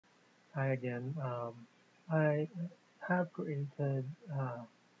Hi again. I have created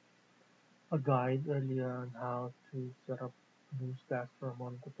a guide earlier on how to set up BlueStacks for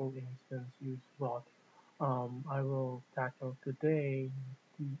multiple instance use, but I will tackle today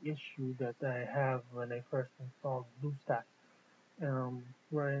the issue that I have when I first installed BlueStacks,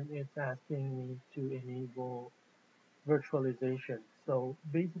 wherein it's asking me to enable virtualization. So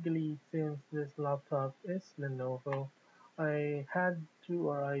basically, since this laptop is Lenovo, I had to,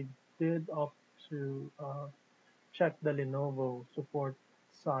 or I did opt to check the Lenovo support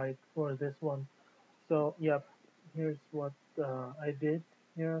site for this one. So, yep, here's what I did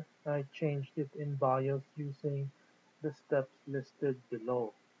here. I changed it in BIOS using the steps listed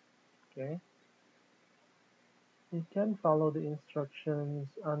below. Okay, you can follow the instructions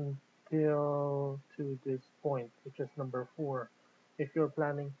until to this point, which is number 4. If you're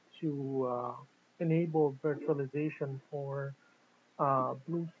planning to enable virtualization for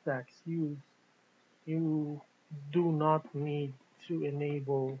BlueStacks use, you do not need to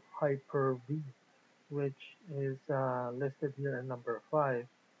enable Hyper-V, which is listed here in number 5.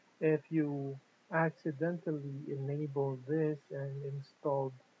 If you accidentally enable this and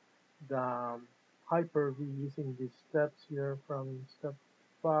installed the Hyper-V using these steps here from step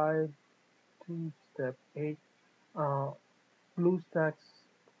 5 to step 8, uh, BlueStacks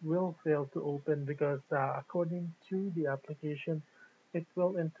will fail to open because according to the application, it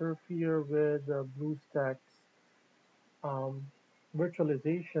will interfere with BlueStacks um,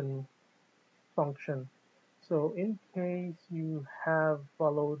 virtualization function. So in case you have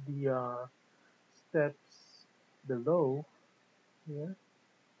followed the steps below here,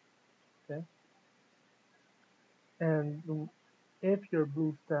 okay, and if your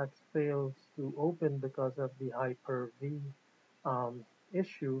BlueStacks fails to open because of the Hyper-V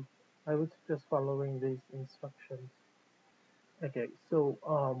issue, I would suggest following these instructions. Okay, so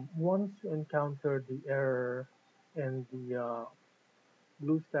once you encounter the error in the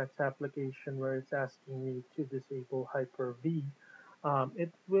BlueStacks application where it's asking you to disable Hyper-V,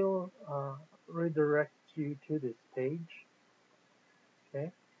 it will redirect you to this page.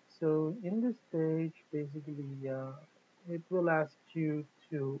 Okay, so in this page, basically, it will ask you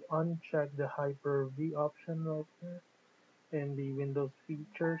to uncheck the Hyper-V option right here in the Windows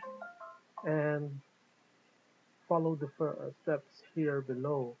features and follow the steps here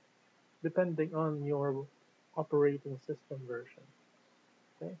below, depending on your operating system version.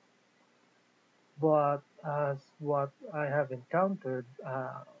 Okay, but as what I have encountered,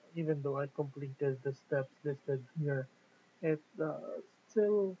 even though I completed the steps listed here, it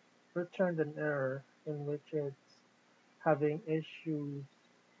still returned an error in which it's having issues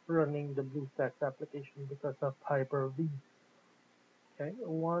running the BlueStacks application because of Hyper-V. Okay,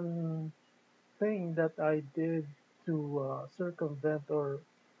 one thing that I did to circumvent or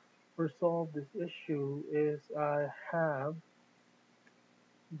resolve this issue is I have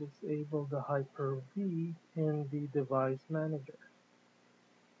disabled the Hyper-V in the device manager.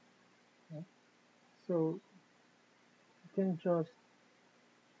 Okay, so you can just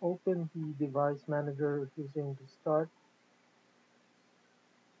open the device manager using the start.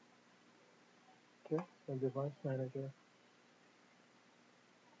 Okay, so device manager.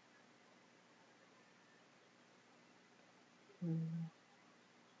 Mm,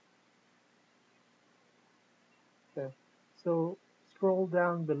 okay, so scroll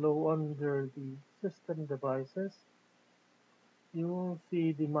down below under the system devices. You will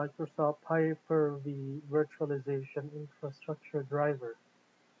see the Microsoft Hyper-V Virtualization Infrastructure driver.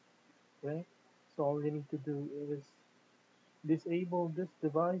 Okay, so all you need to do is disable this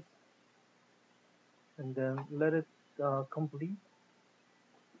device and then let it complete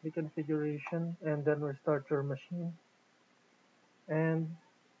the configuration and then restart your machine, and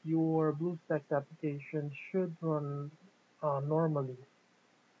your BlueStacks application should run normally.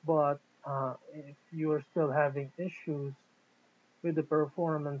 But if you are still having issues with the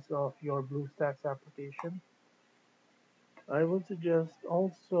performance of your BlueStacks application, I would suggest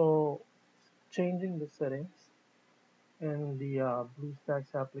also changing the settings in the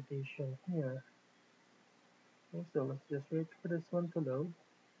BlueStacks application here. Okay, so let's just wait for this one to load.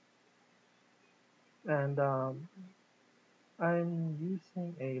 And I'm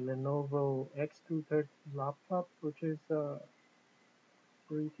using a Lenovo X230 laptop, which is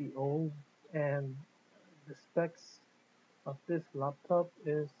pretty old, and the specs of this laptop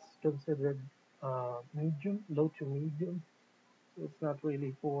is considered medium, low to medium. So it's not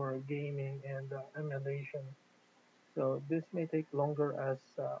really for gaming and emulation. So this may take longer as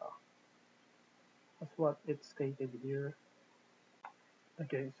what it's stated here.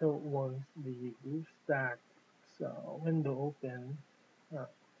 Okay, so once the BlueStacks window open, uh,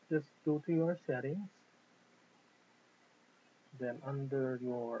 just go to your settings, then under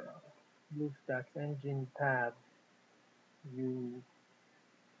your BlueStacks engine tab, you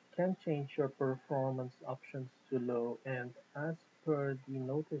can change your performance options to low, and as per the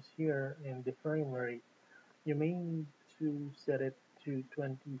notice here in the frame rate, you may need to set it to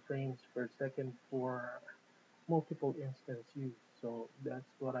 20 frames per second for multiple instance use. So that's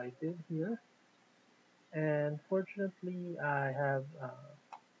what I did here. And fortunately, I have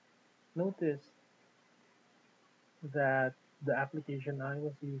noticed that the application I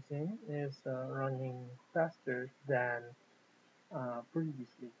was using is running faster than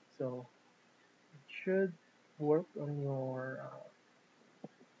previously. So it should work on your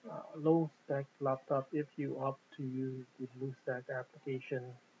low spec laptop if you opt to use the BlueStack application.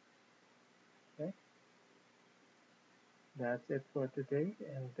 Okay, that's it for today,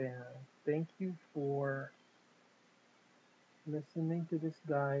 and then thank you for listening to this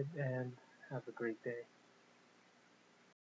guide and have a great day.